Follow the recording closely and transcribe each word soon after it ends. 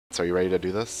So are you ready to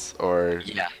do this, or?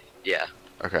 Yeah, yeah.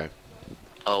 Okay.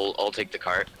 I'll take the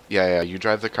cart. Yeah, you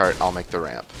drive the cart, I'll make the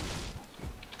ramp.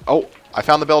 Oh, I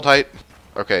found the build height!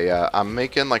 Okay, yeah, I'm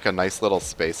making like a nice little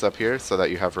space up here so that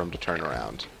you have room to turn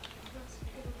around.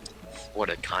 What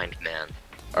a kind man.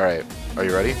 Alright, are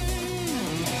you ready?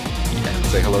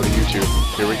 Say hello to YouTube.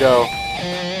 Here we go.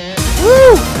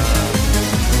 Woo!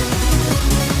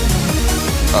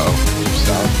 Uh-oh, you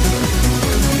stopped.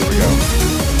 Here we go.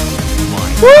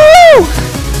 Woo!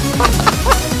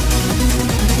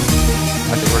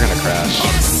 I think we're gonna crash.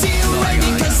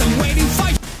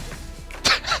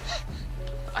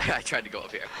 I tried to go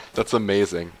up here. That's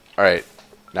amazing. Alright,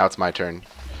 now it's my turn.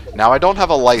 Now I don't have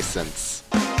a license.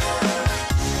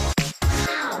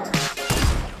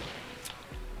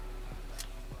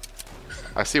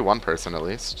 I see one person at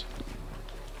least.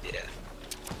 Yeah.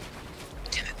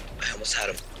 Damn it. I almost had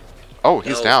him. Oh,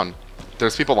 he's down.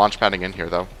 There's people launch padding in here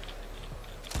though.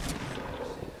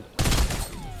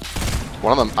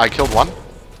 One of them, I killed one.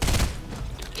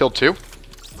 Killed two.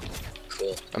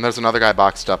 Cool. And there's another guy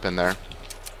boxed up in there.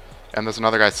 And there's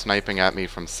another guy sniping at me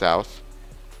from south.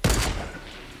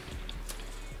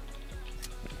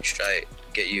 Should I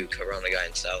get you around the guy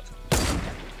in south?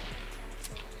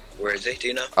 Where is he? Do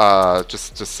you know?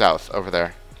 Just south, over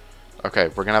there. Okay,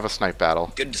 we're gonna have a snipe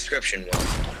battle. Good description, Will.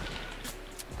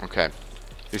 Okay.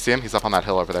 You see him? He's up on that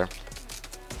hill over there.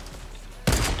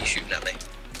 He's shooting at me.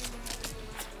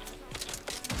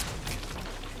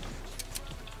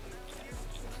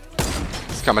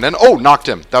 He's coming in. Oh, knocked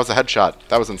him! That was a headshot.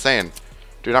 That was insane.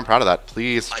 Dude, I'm proud of that.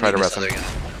 Please try to res him.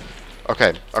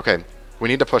 Okay. We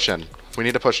need to push in. We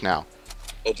need to push now.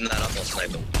 Open that up, I'll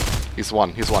snipe him. He's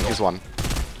one.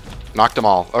 Knocked them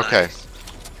all. Okay. Nice.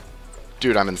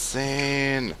 Dude, I'm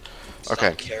insane. Okay.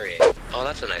 Stop carrying. Oh,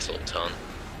 that's a nice little tone.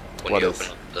 When What you is?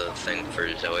 open up the thing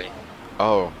for Zoe.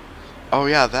 Oh. Oh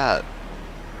yeah, that.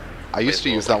 I used to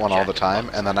Wait, use well, that one all the jacket time,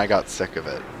 box. and then I got sick of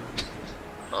it.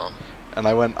 Oh. And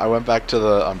I went back to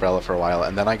the umbrella for a while,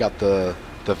 and then I got the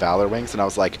Valor wings, and I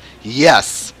was like,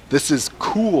 yes, this is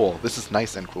cool. This is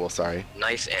nice and cool. Sorry.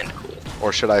 Nice and cool.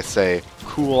 Or should I say,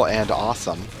 cool and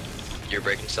awesome? You're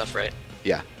breaking stuff, right?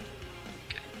 Yeah.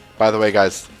 By the way,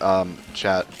 guys,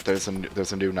 chat, there's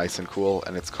a new nice and cool,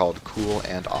 and it's called cool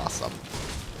and awesome.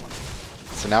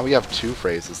 So now we have two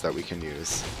phrases that we can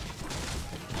use.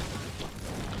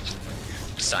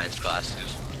 Science class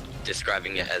is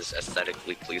describing it as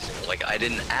aesthetically pleasing. Like, I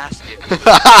didn't ask if it was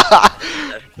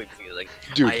aesthetically pleasing.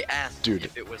 Dude, I asked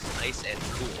if it was nice and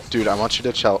cool. Dude, I want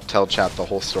you to tell chat the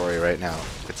whole story right now.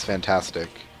 It's fantastic.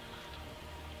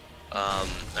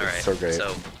 Alright. So great.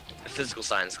 So, physical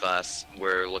science class,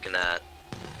 we're looking at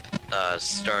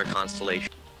star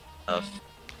constellation of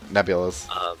Nebulas.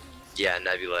 yeah,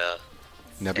 nebula.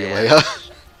 Nebula?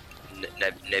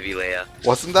 Nebula.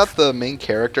 Wasn't that the main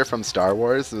character from Star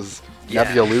Wars? It was Yeah.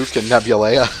 Nebuluke and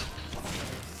Nebulea.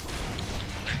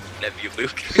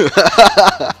 Nebuluke.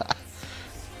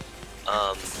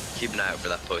 Keep an eye out for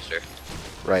that poster.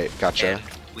 Right, gotcha. And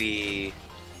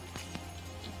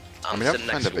I'm I mean, sitting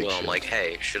next to Will. I'm like,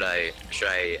 hey, should I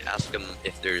ask him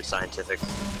if there's scientific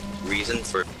reason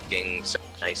for being so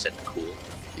nice and cool?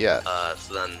 Yeah.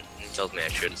 So then he tells me I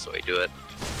should, so I do it.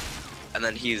 And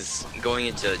then he's going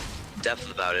into depth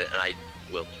about it, and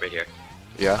Will, right here.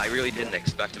 Yeah. I really didn't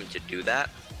expect him to do that.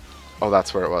 Oh,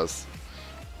 that's where it was.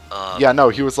 Yeah, no,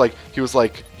 he was like,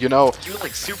 you know, He was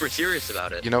like super serious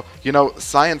about it. you know,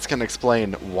 science can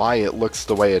explain why it looks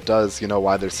the way it does, you know,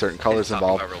 why there's certain colors talking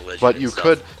involved, about religion but and you stuff,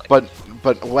 could, like-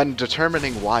 but when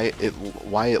determining why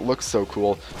it looks so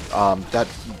cool, that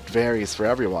varies for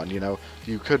everyone, you know.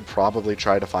 You could probably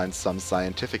try to find some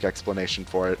scientific explanation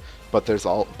for it, but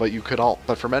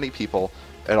but for many people,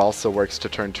 it also works to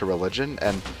turn to religion,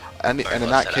 and in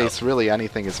that case, really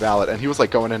anything is valid. And he was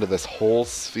like going into this whole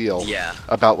spiel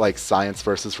about like science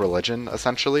versus religion,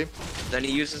 essentially. Then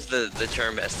he uses the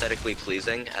term aesthetically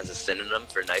pleasing as a synonym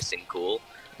for nice and cool.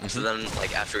 So then,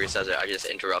 like, after he says it, I just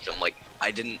interrupt him, like,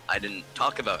 I didn't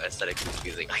talk about aesthetically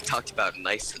pleasing. I talked about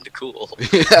nice and cool.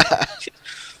 Yeah.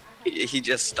 He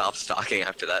just stops talking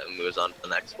after that and moves on to the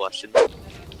next question.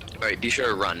 Alright, be sure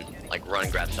to run. Like, run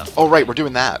and grab stuff. Oh right, we're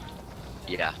doing that.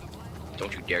 Yeah.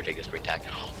 Don't you dare take this blue tack.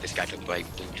 This guy took my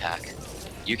blue tack.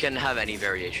 You can have any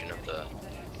variation of the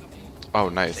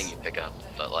nice. thing you pick up,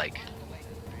 but like...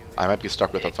 I might be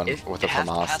stuck with a FAMAS It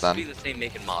has then. to be the same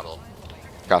make and model.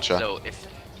 Gotcha. So if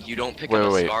you don't pick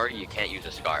up a scar, you can't use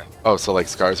a scar. Oh, so like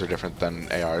scars are different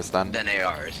than ARs then? Than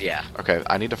ARs, yeah. Okay,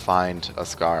 I need to find a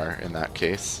scar in that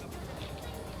case.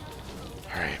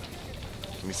 Alright.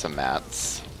 Give me some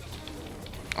mats.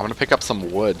 I'm gonna pick up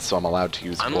some wood so I'm allowed to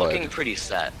use wood. I'm looking pretty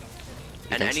set. You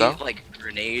And think any so? like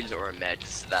grenades or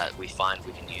meds that we find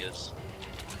we can use.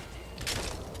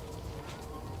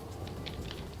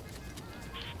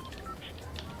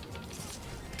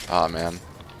 Oh man,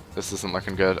 this isn't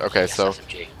looking good. Okay, Yes, so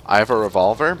SMG. I have a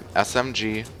revolver,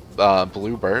 SMG,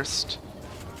 blue burst,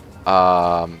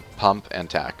 pump, and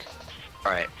tac.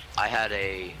 Alright, I had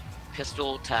a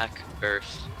pistol, tac,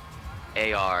 burst,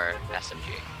 AR,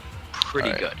 SMG. Pretty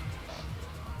Alright. good.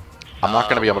 I'm not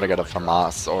gonna be able to what get a do I draw?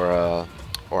 FAMAS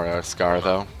or a Scar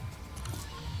though.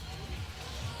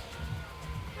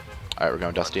 Alright, we're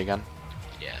going Dusty again.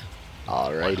 Yeah.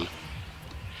 Alrighty.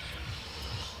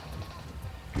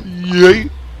 Yay!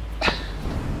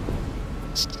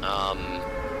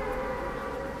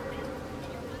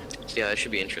 So yeah, that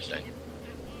should be interesting.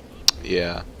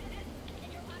 Yeah.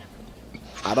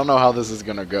 I don't know how this is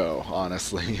gonna go,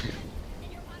 honestly.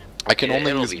 I can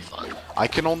It'll be fun. I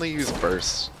can only use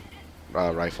burst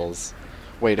rifles.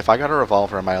 Wait, if I got a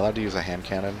revolver, am I allowed to use a hand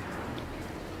cannon?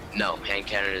 No, hand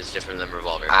cannon is different than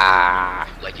revolver. Ah.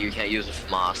 Like you can't use a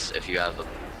FAMAS if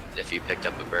you picked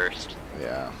up a burst.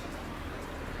 Yeah.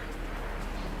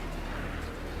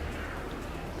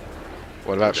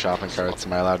 What about shopping carts?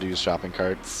 Am I allowed to use shopping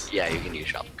carts? Yeah, you can use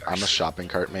shopping carts. I'm a shopping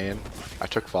cart main. I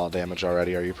took fall damage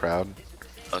already. Are you proud?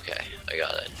 Okay, I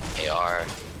got it. AR.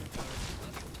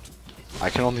 I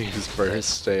can only use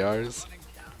burst ARs.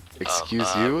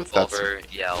 Excuse you? Revolver.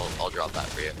 Yeah, I'll drop that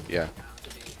for you. Yeah.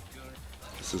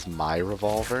 This is my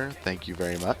revolver. Thank you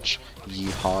very much.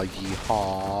 Yeehaw,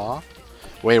 yeehaw.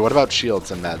 Wait, what about shields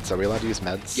and meds? Are we allowed to use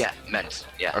meds? Yeah, meds.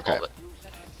 Yeah, Okay. all of it.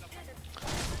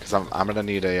 Because I'm gonna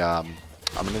need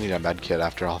a med kit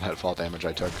after all that fall damage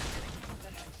I took.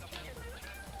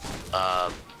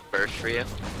 Burst for you.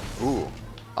 Ooh,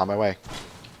 on my way.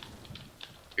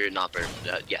 You're not burst.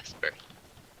 Yes, burst.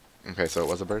 Okay, so it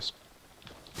was a burst.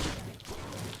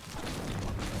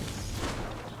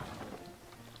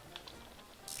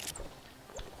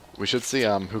 We should see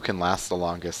who can last the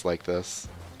longest like this.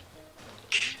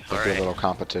 There'll be a little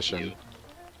competition.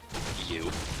 You.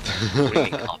 What do you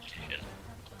mean competition?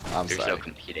 I'm There's sorry. no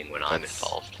competing when I'm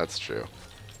involved. That's true.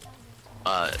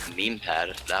 Meme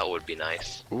pad. That would be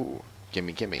nice. Ooh,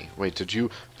 gimme, gimme. Wait, did you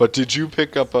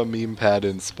pick up a meme pad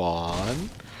in spawn?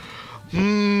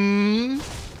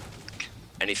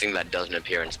 Anything that doesn't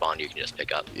appear in spawn, you can just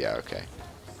pick up. Yeah, okay.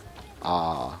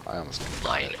 Ah, I almost got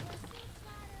Mine. it.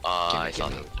 I saw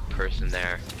gimme. the person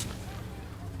there.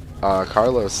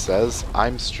 Carlos says,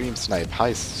 I'm Stream Snipe.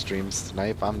 Hi, Stream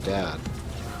Snipe. I'm Dad.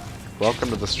 Welcome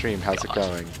to the stream. How's it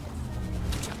going?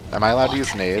 Am I allowed to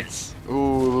use nades?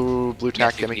 Ooh, blue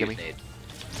tack. Yes, you Gimme, can gimme. use nade.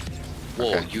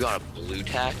 Whoa, Okay. you got a blue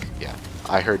tack? Yeah,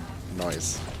 I heard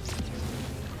noise.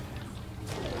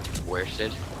 Where's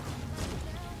it?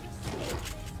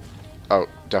 Oh,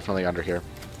 definitely under here.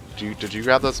 Did you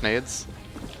grab those nades?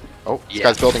 Oh, this Yeah.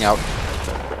 guy's building out.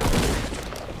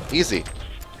 Easy.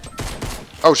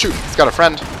 Oh shoot, he's got a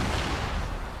friend.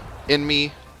 In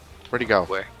me. Where'd he go?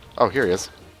 Where? Oh, here he is.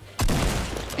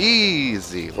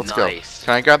 Easy. Let's Nice. go.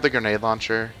 Can I grab the grenade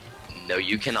launcher? No,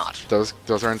 you cannot. Those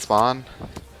are in spawn.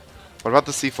 What about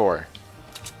the C4?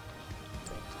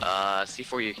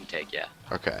 C4 you can take, yeah.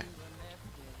 Okay.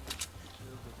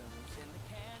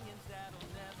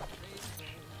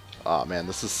 Oh man,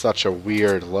 this is such a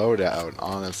weird loadout,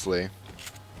 honestly.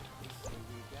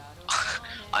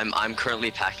 I'm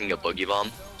currently packing a boogie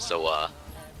bomb, so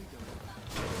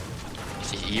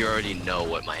you already know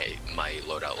what my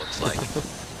loadout looks like.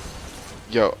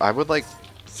 Yo, I would like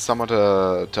someone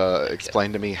to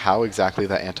explain to me how exactly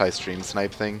that anti-stream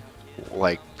snipe thing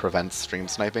like prevents stream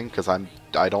sniping, because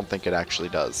I don't think it actually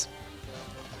does.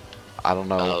 I don't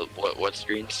know. What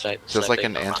stream snipe? There's like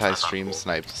an sniping? anti-stream Cool.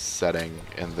 snipe setting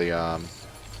in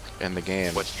the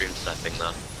game. What stream sniping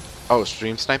though? Oh,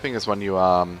 stream sniping is when you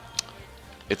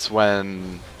it's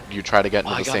when you try to get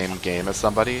into I the got same game as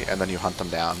somebody and then you hunt them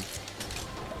down.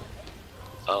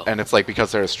 Oh. And it's like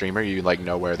because they're a streamer, you like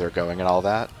know where they're going and all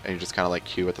that, and you just kind of like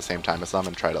queue at the same time as them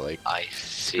and try to like I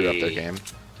screw up their see. game.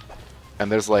 And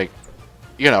there's like,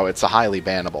 you know, it's a highly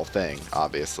bannable thing,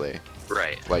 obviously.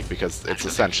 Right. Like because it's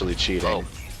essentially cheating, Oh,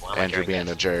 why am I and you're doing being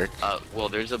this? a jerk. Well,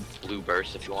 there's a blue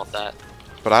burst if you want that.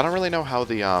 But I don't really know how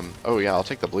the oh yeah, I'll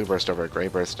take the blue burst over a gray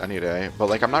burst any day. But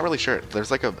like I'm not really sure. There's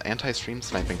like a anti-stream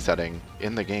sniping setting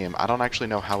in the game. I don't actually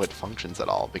know how it functions at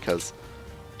all because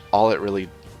all it really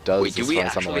does Wait, do as we far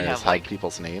as I'm actually aware is have, hide like-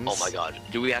 people's names. Oh my god.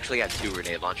 Do we actually have 2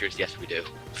 grenade launchers? Yes, we do.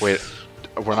 Wait,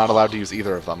 we're not allowed to use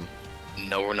either of them.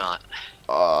 No, we're not.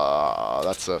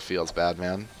 That feels bad,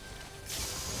 man.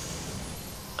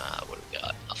 What do we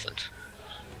got? Nothing.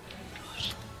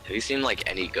 Gosh. Have you seen like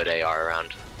any good AR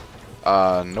around?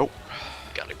 Nope.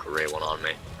 Got a gray one on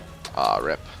me.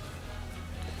 Rip.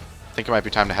 think it might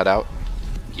be time to head out?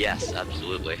 Yes,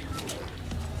 absolutely.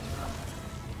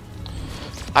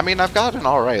 I mean, I've got an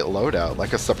alright loadout,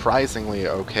 like a surprisingly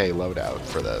okay loadout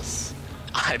for this.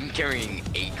 I'm carrying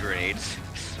 8 grenades.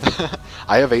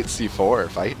 I have 8 C4,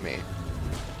 fight me.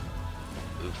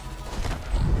 Oof.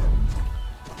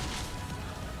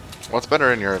 What's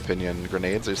better in your opinion,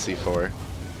 grenades or C4?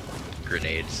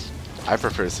 Grenades. I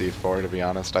prefer C4 to be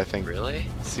honest. I think Really?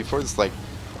 C4 is like,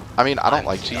 I mean, I don't I'm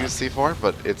like to stuck. use C4,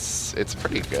 but it's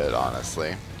pretty good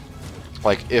honestly.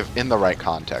 Like if in the right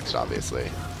context, obviously.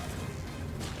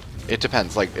 It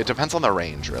depends. Like it depends on the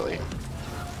range, really.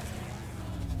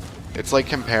 It's like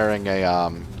comparing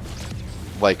a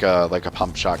like a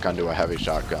pump shotgun to a heavy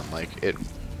shotgun. Like it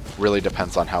really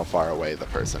depends on how far away the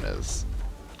person is.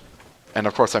 And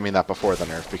of course, I mean that before the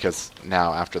nerf, because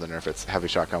now after the nerf, it's heavy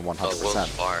shotgun 100%. Oh, whoa,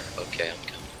 far. Okay, I'm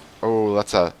coming. Oh,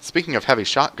 that's a. Speaking of heavy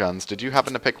shotguns, did you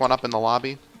happen to pick one up in the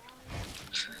lobby?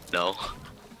 No.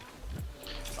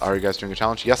 Are you guys doing a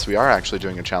challenge? Yes, we are actually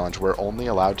doing a challenge. We're only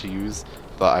allowed to use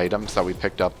the items that we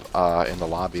picked up in the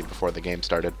lobby before the game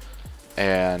started.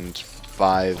 And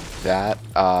by that,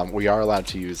 we are allowed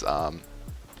to use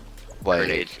like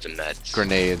Grenades and meds.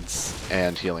 grenades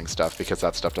and healing stuff, because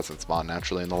that stuff doesn't spawn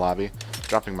naturally in the lobby.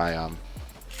 Dropping my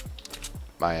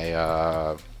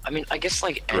I mean, I guess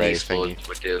like gray any explosion thingy.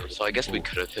 would do. So I guess we Ooh.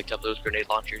 could have picked up those grenade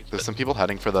launchers. There's But some people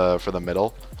heading for the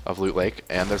middle of Loot Lake,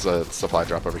 and there's a supply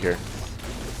drop over here,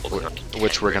 holding up to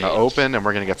which 10 we're gonna grenades. open, and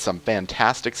we're gonna get some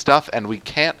fantastic stuff, and we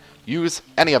can't use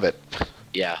any of it.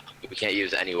 Yeah, we can't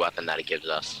use any weapon that it gives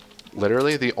us.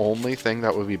 Literally, the only thing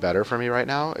that would be better for me right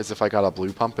now is if I got a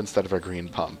blue pump instead of a green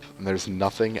pump. And there's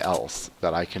nothing else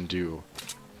that I can do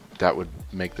that would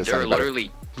make this There are any better.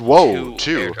 literally Whoa, 2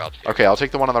 two. airdrops here. Okay, I'll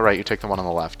take the one on the right, you take the one on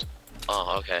the left.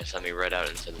 Oh, okay. Send me right out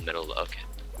into the middle. Okay.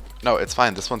 No, it's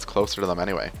fine. This one's closer to them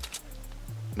anyway.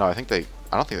 No, I don't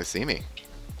think they see me.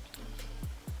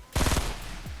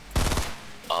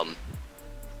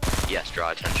 Yes,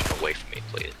 draw attention away from me,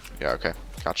 please. Yeah, okay.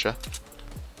 Gotcha.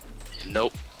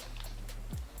 Nope.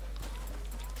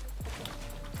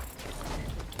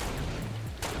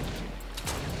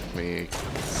 Let me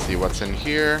see what's in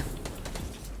here.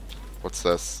 What's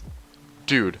this?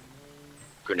 Dude,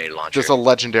 Grenade launcher. there's a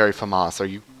legendary FAMAS. Are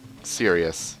you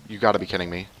serious? You gotta be kidding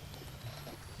me.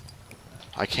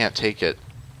 I can't take it,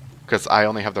 because I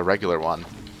only have the regular one.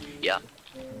 Yeah.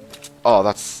 Oh,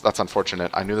 that's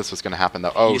unfortunate. I knew this was gonna happen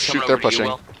though. Oh He's shoot, coming they're over to you, pushing.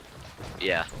 Will.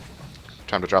 Yeah.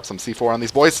 Time to drop some C4 on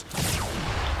these boys.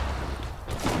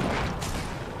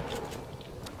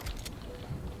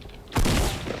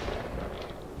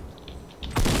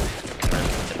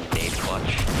 It's a nade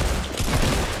clutch.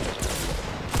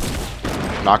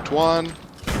 Knocked one.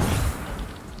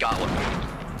 Got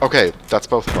one. Okay, that's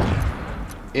both of them.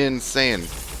 Insane.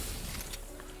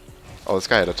 Oh, this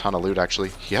guy had a ton of loot actually.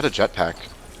 He had a jetpack.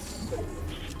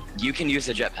 You can use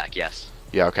the jetpack, yes.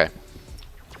 Yeah, okay.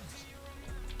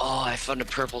 Oh, I found a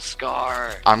purple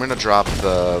scar. I'm gonna drop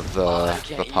the Oh, I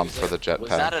can't pump use for the it. Was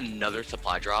that jetpack. another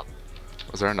supply drop?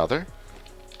 Was there another?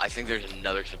 I think there's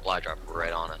another supply drop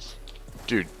right on us.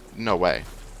 Dude, no way.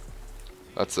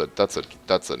 That's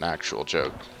an actual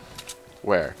joke.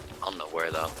 Where? I don't know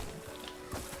where though.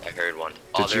 I heard one.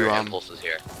 Oh, Did there you, are impulses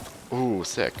here. Ooh,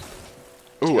 sick.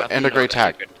 Do you Ooh, happen and to a know gray that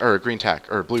tack, secret? or a green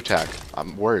tack, or a blue tack.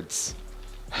 Words.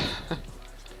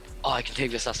 Oh, I can take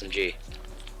this SMG.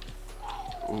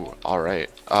 Ooh, all right.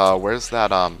 Where's that?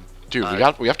 Dude,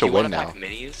 we have to you win wanna now. pack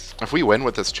minis? If we win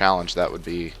with this challenge,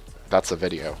 that's a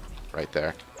video right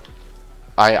there.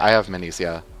 I have minis,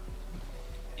 yeah.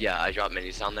 Yeah, I dropped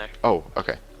minis down there. Oh,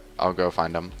 okay. I'll go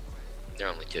find them. There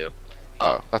are only 2.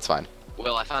 Oh, that's fine.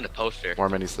 Well, I found a poster. More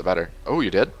minis, the better. Oh, you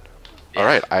did? Yeah, All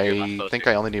right. here's my I poster. think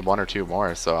I only need 1 or 2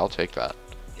 more, so I'll take that.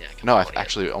 Yeah, come No, on, what do you-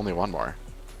 actually only 1 more.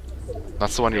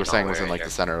 That's the one you were Wait, no, saying was where in like here?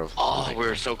 the center of. Oh, like- we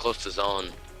were so close to zone.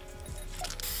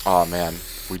 Oh man,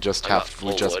 we just I got we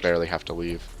full just wood. barely have to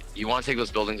leave. You want to take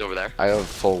those buildings over there? I have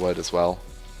full wood as well.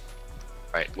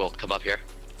 Right, well, come up here.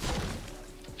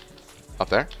 Up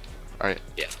there? All right.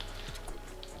 Yeah.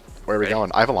 Where are we Ready?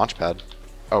 going? I have a launch pad.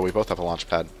 Oh, we both have a launch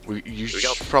pad. You we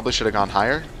go. probably should have gone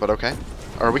higher, but okay.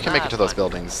 Or we can make Ah, it to those fine.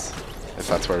 buildings, if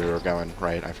that's where we were going.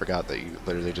 Right? I forgot that you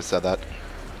literally just said that.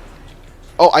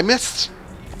 Oh, I missed!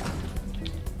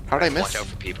 How did I miss? Watch out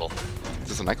for people.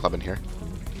 There's a nightclub in here.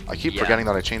 I keep Yeah. forgetting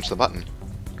that I changed the button.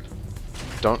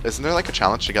 Isn't there like a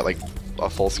challenge to get like a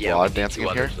full Yeah, we squad need dancing 2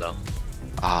 in here? others, though.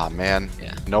 Ah man,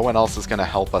 Yeah. no one else is gonna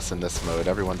help us in this mode.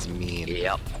 Everyone's mean.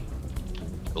 Yep.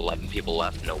 11 people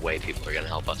left. No way people are gonna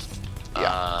help us.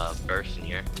 Yeah. Burst in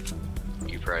here.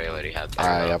 You probably already have.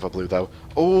 I have a blue though.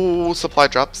 Oh, supply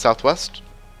drop southwest.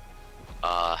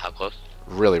 How close?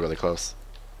 Really, really close.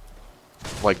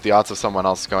 Like, the odds of someone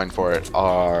else going for it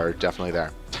are definitely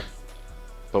there.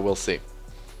 But we'll see.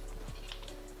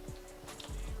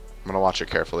 I'm gonna watch it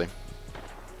carefully.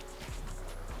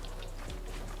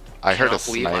 I heard a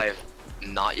believe I snipe. have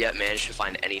not yet managed to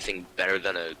find anything better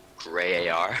than a gray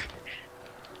AR.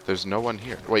 There's no one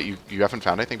here. Wait, you haven't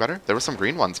found anything better? There were some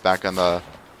green ones back on the...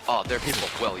 Oh, there are people.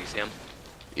 Will, you see them?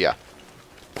 Yeah.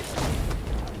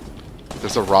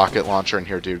 There's a rocket launcher in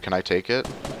here, dude. Can I take it?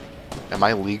 Am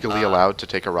I legally allowed to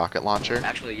take a rocket launcher?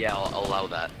 Actually, yeah, I'll allow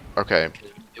that. Okay.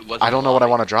 It wasn't I don't know what I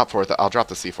allowing- want to drop for it. I'll drop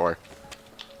the C4.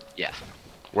 Yeah.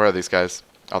 Where are these guys?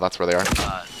 Oh, that's where they are.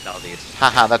 Southeast.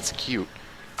 Haha, that's cute.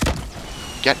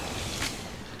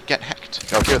 Get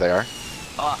hecked. Oh, here they are.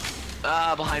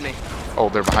 Behind me. Oh,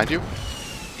 they're behind you?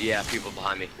 Yeah, people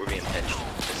behind me. We're being pinched.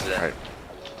 This is it. Alright.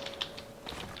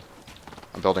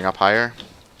 I'm building up higher.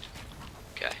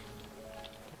 Okay.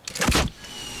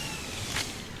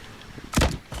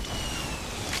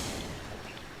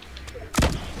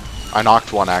 I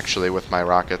knocked one, actually, with my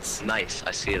rockets. Nice.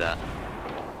 I see that.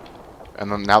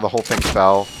 And then now the whole thing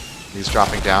fell. He's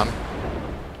dropping down.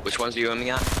 Which ones are you aiming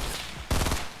at?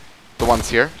 The one's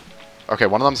here. Okay,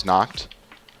 one of them's knocked.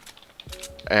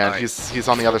 And Alright. he's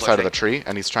on the other side of the tree,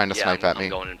 and he's trying to snipe at me. I'm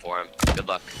going in for him. Good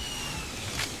luck.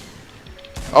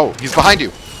 Oh, he's behind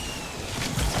you.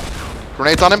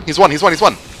 Grenades on him. He's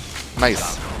one.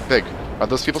 Nice. Big. Are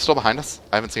those people still behind us?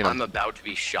 I haven't seen them. I'm about to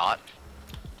be shot.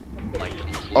 Like.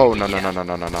 Oh, no.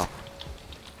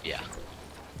 Yeah.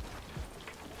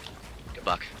 Good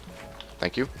luck.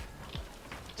 Thank you.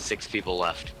 6 people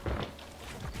left.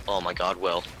 Oh my God,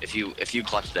 Will. If you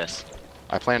clutch this.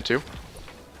 I plan to.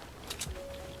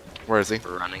 Where is he?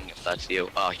 We're running, if that's you.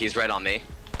 Oh, he's right on me.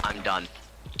 I'm done.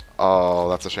 Oh,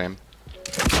 that's a shame.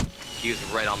 He was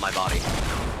right on my body.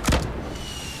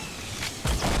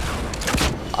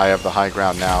 I have the high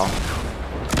ground now.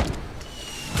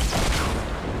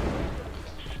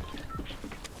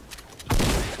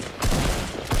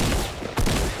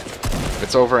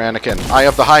 It's over, Anakin. I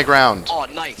have the high ground. Oh,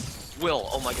 nice. Will,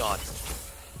 oh my God.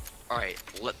 Alright,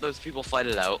 let those people fight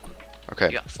it out. Okay.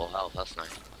 You got full health, that's nice.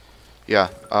 Yeah,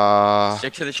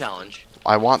 Stick to the challenge.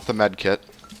 I want the med kit.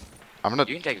 I'm You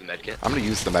can take the med kit. gonna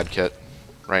use the med kit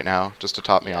right now, just to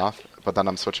top me off. But then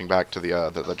I'm switching back to the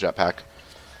jetpack.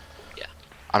 Yeah.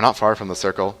 I'm not far from the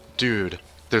circle. Dude,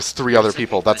 there's 3 other sticking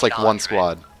people. to the That's like one challenge,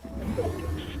 squad.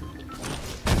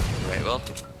 Right, Will?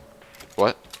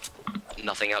 What?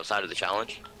 Nothing outside of the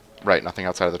challenge? Right, nothing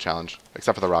outside of the challenge.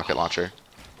 Except for the rocket launcher.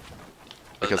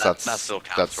 Because that still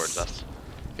counts towards us.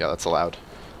 Yeah, that's allowed.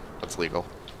 That's legal.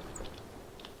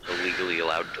 We're legally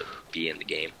allowed to be in the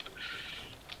game.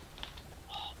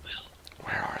 Oh, Will.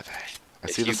 Where are they? I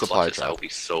If see the you supply clutch this, I will drop. be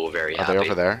so very Are happy. they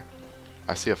over there?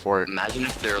 I see a fort. Imagine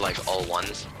if they're like all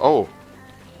ones. Oh,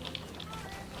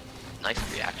 Nice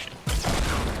reaction.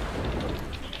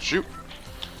 shoot.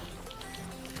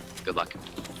 Good luck.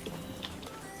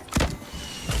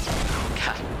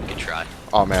 God, good try.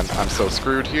 Oh man, I'm so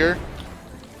screwed here.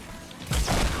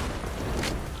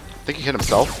 I think he hit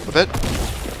himself with it.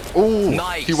 Ooh,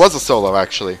 Nice. he was a solo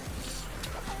actually.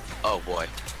 Oh boy,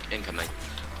 incoming.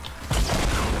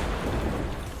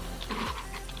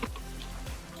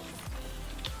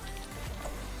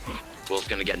 Will's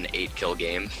gonna get an 8-kill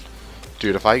game.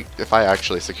 Dude, if I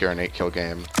actually secure an 8-kill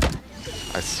game,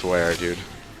 I swear, dude.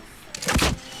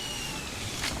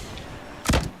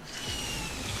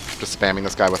 Just spamming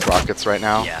this guy with rockets right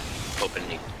now. Yeah, hoping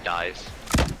he dies.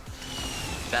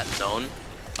 That zone,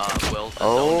 Will, that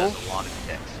Oh. zone does a lot of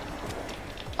hits.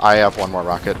 I have one more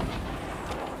rocket.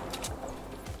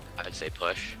 I'd say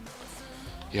push.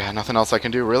 Yeah, nothing else I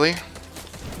can do, really?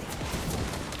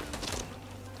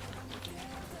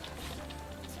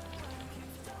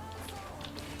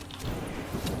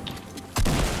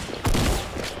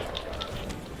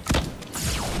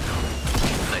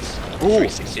 Nice. Ooh,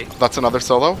 360. that's another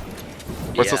solo?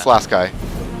 Where's this Yeah. last guy?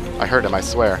 I heard him, I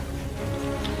swear.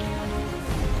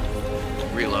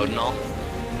 Reload and all.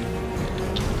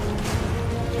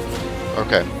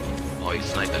 Okay, Oh, he's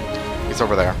sniping. he's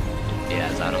over there.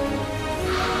 Yeah, is that him?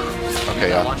 Okay,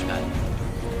 yeah. Launch pad.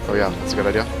 Oh yeah, that's a good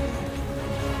idea.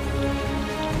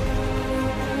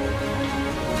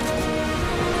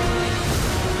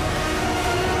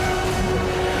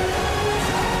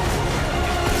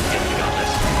 You got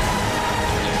this.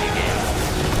 Easy game.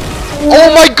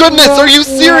 Oh my goodness, are you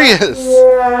serious?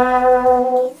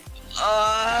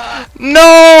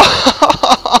 No!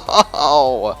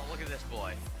 Oh, look at this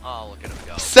boy. Oh, look at him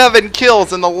go. 7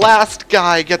 kills and the last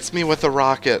guy gets me with a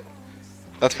rocket.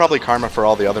 That's probably karma for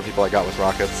all the other people I got with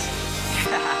rockets.